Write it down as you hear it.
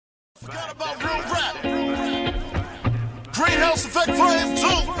Forgot about real rap. Greenhouse effect flames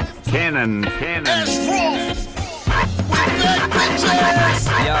too. Cannon. Ash Raw. We back, bitches.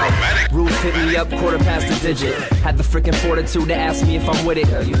 Yo, Rules hit me up, quarter past the digit. Had the freaking fortitude to ask me if I'm with it.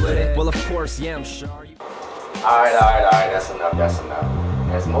 You with it? Well, of course, yeah, I'm sure. Alright, that's enough.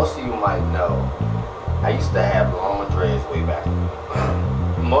 As most of you might know, I used to have long dreads way back.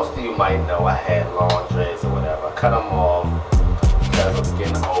 Most of you might know I had long dreads or whatever. I cut them off because I was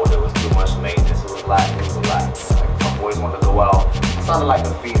getting older. It was too much maintenance. It was a lot. Like, if my boys want to go out, I sounded like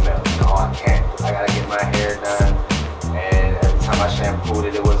a female. You know, I can't. I gotta get my hair done. And every time I shampooed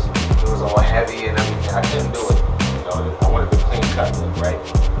it, it was all heavy and everything. I couldn't do it. You know, I wanted the clean cut look, right?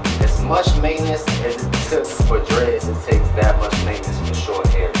 As much maintenance as it took for dreads, it takes that much maintenance for short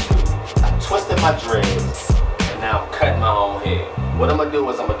hair too. I twisted my dreads, and now I'm cutting my own hair. What I'm gonna do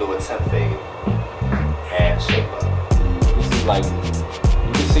is I'm gonna do a temp fade and shape up. This is like,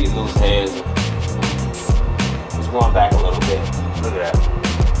 you can see loose hairs. It's growing back a little bit. Look at that.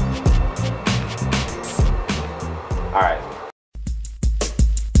 All right.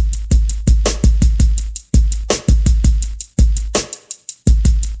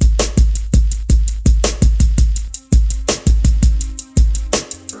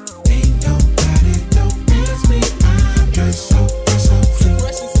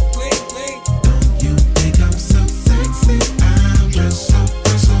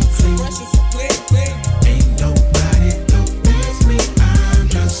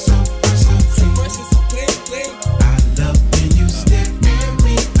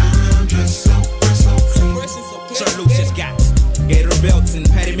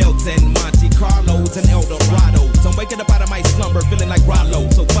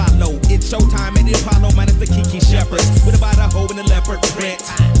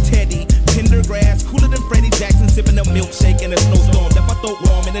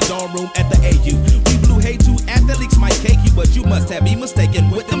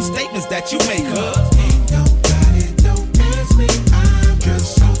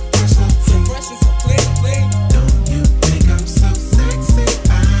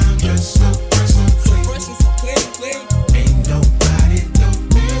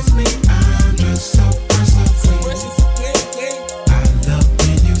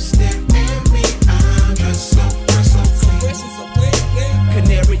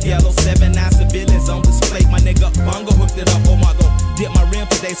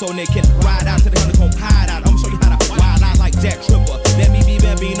 So they can ride out to the honeycomb hide out. I'm show you how to wild out like Jack Tripper. Let me be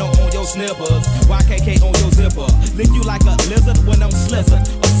Bambino on your snippers, YKK on your zipper. Lick you like a lizard when I'm slizzard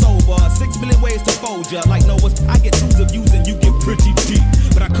or sober. 6 million ways to fold ya. Like Noah's, I get twos of views and you get pretty deep.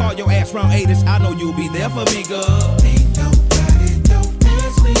 But I call your ass round 8ish, I know you'll be there for me, girl. Ain't nobody don't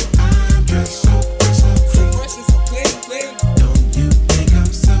miss me. I'm just so fresh and so clean. Don't you think I'm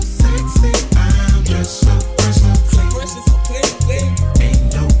so sexy? I'm just so fresh and so clean.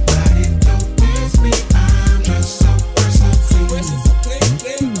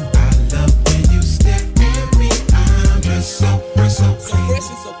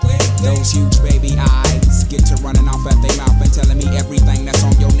 Those huge baby eyes get to running off at their mouth and telling me everything that's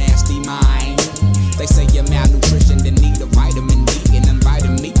on your nasty mind. They say you're malnutrition, then need a vitamin D, and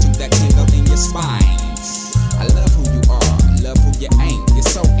inviting me to that tingle in your spine. I love who you are, love who you ain't. You're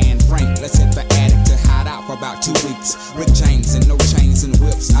so Anne Frank. Let's hit the attic to hide out for about 2 weeks. Rick James and no chains and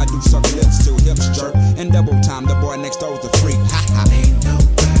whips. I do suck lips till hips jerk. In double time, the boy next door's the freak. Ha ha. Ain't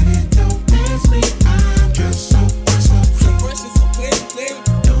nobody don't miss me. I'm just so fresh and so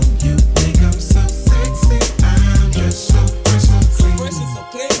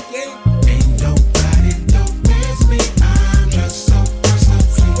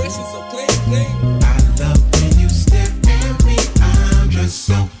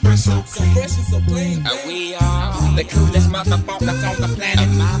clean. We are the coolest motherfuckers on the planet.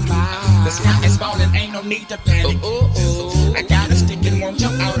 The sky is falling, ain't no need to panic. I got a stick and want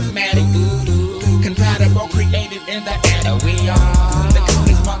your automatic. Compatible, created in the attic. We are the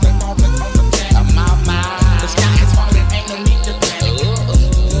coolest motherfuckers on the planet. The sky is falling, ain't no need to panic.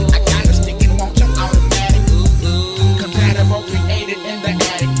 I got a stick and want your automatic. Compatible, created in the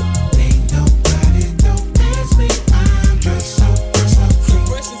attic. Ain't nobody don't miss me. I'm just so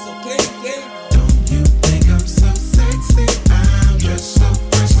fresh and so clean.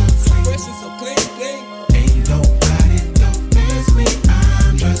 Fresh and so clean. Ain't nobody don't miss me.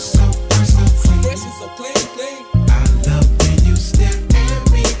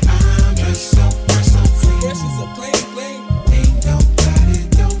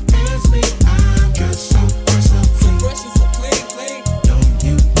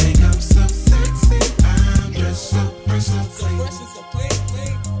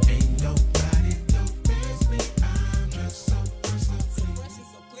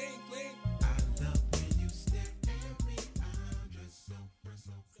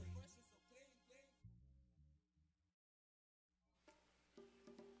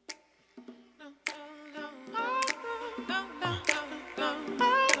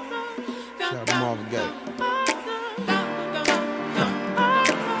 gay.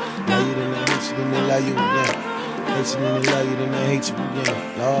 Love you, then they hate you, then they love you again. Hate you, then they love you, then they hate you again.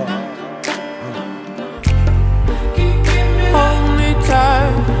 Lord. Hold me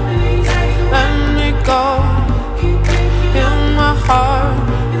tight, let me go. In my heart,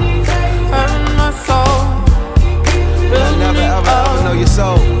 hurt my soul. You'll never ever know your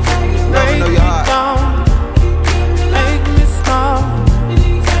soul. Never know your heart. Make me smile,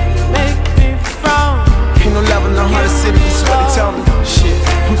 make me frown. Ain't no love in the heart of the city, that's what they tell me. Shit,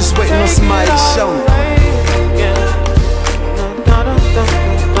 I'm just waiting on somebody to show me.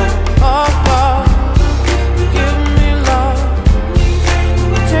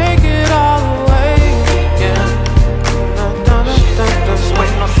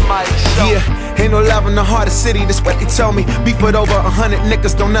 Ain't no love in the heart of the city, that's what they told me. Beef with over 100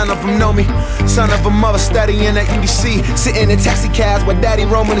 niggas, don't none of them know me. Son of a mother studying at UDC, sitting in taxi cabs with daddy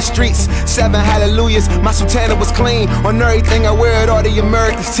roaming the streets. 7 hallelujahs, my sultana was clean. On everything I wear it, all the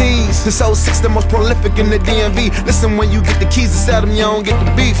Americans tease. This 06 the most prolific in the DMV. Listen, when you get the keys to sell them, you don't get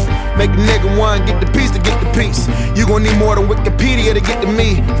the beef. Make a nigga one, get the piece to get the piece. You gon' need more than Wikipedia to get to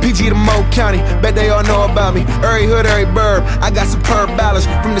me. PG to Mo County, bet they all know about me. Every hood, every burb, I got superb balance.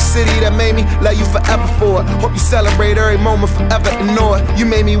 From the city that made me, love you forever for it. Hope you celebrate every moment forever, ignore it. You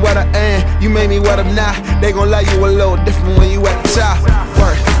made me what I am, you made me what I'm not. They gon' love you a little different when you at the top.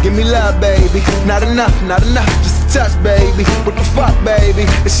 Work, give me love, baby. Not enough, just a touch, baby. What the fuck, baby?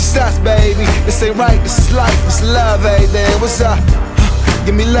 It's just us, baby. This ain't right, this is life, this is love, baby. What's up?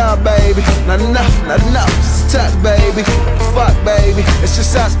 Give me love, baby. Not enough, just a touch, baby. What the fuck, baby? It's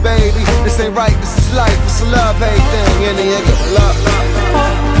just us, baby. This ain't right, this is life, it's a love, everything. And then you love.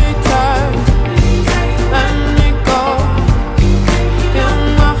 Hold me tight, let me go. In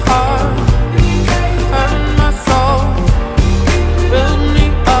my heart, hurt my soul. Build me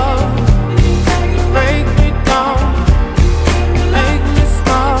up, break me down. Make me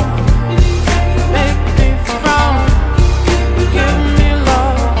smile, make me frown. Give me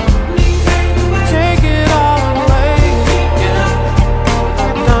love, take it all away.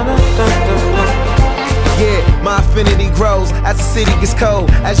 Yeah, my affinity grows as the city gets cold.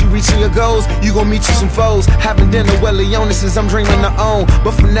 As you reaching your goals, you gon' meet you some foes. Having dinner with Leonis I'm dreaming to own.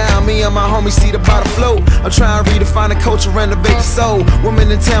 But for now, me and my homies see the bottom float. I'm trying to redefine the culture, renovate the soul.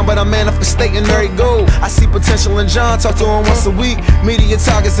 Women in town, but I'm manifesting every goal. I see potential in John, talk to him once a week. Media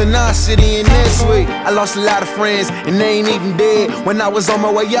targets in our city and this week. I lost a lot of friends, and they ain't even dead. When I was on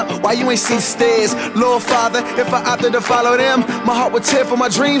my way up, why you ain't see the stairs? Lord Father, if I opted to follow them, my heart would tear for my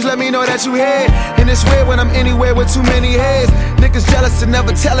dreams, let me know that you here. And it's weird when I'm anywhere with too many heads. Niggas jealous and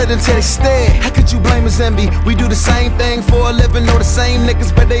never tell it until they stare. How could you blame us, envy? We do the same thing for a living, know the same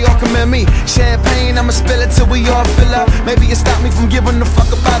niggas, but they all commend me. Champagne, I'ma spill it till we all fill up. Maybe it stopped me from giving a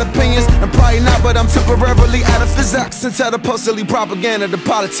fuck about opinions, and probably not, but I'm temporarily out of physics and tell the post-silly propaganda to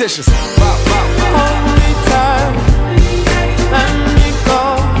politicians. Hold me tight, let me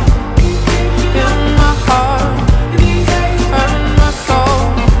go. In my heart, hurt my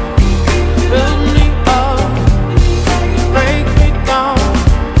soul. Build me up, break me down.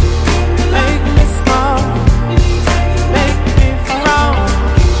 Make me smile, make me frown.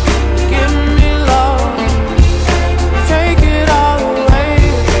 Give me love, take it all away.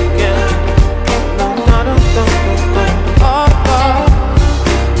 Yeah.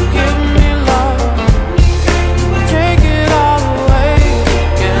 Give me love, take it all away.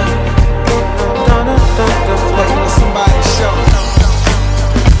 Yeah. Waiting on somebody to show.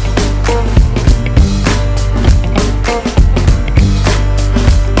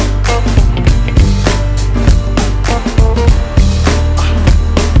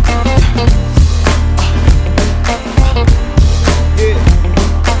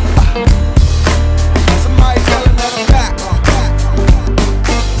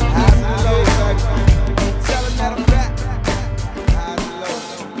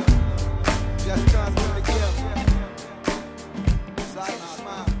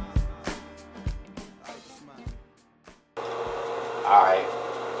 Alright.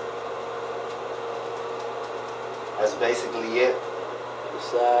 That's basically it. This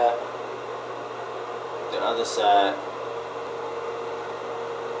side, the other side.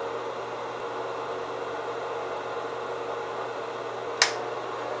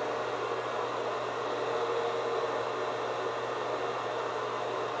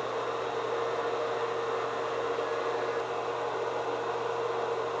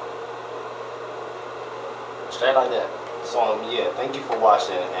 Straight like that. So yeah, thank you for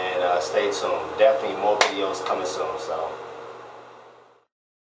watching, and stay tuned. Definitely more videos coming soon. So.